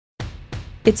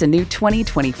It's a new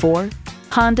 2024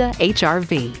 Honda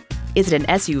HR-V. Is it an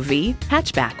SUV,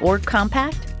 hatchback, or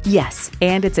compact? Yes,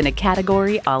 and it's in a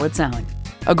category all its own.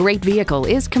 A great vehicle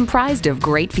is comprised of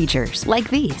great features like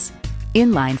these: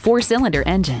 inline 4-cylinder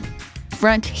engine,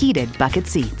 front heated bucket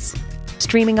seats,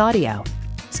 streaming audio,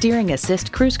 steering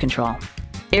assist cruise control,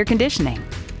 air conditioning,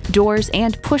 doors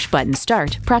and push-button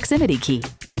start proximity key,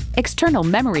 external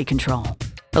memory control,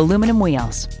 aluminum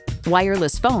wheels,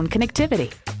 wireless phone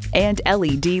connectivity, and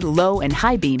LED low and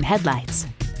high beam headlights.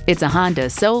 It's a Honda,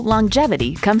 so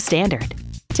longevity comes standard.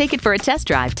 Take it for a test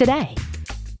drive today.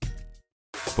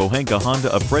 Pohanka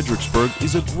Honda of Fredericksburg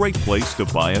is a great place to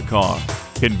buy a car.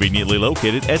 Conveniently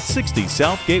located at 60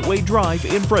 South Gateway Drive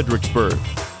in Fredericksburg.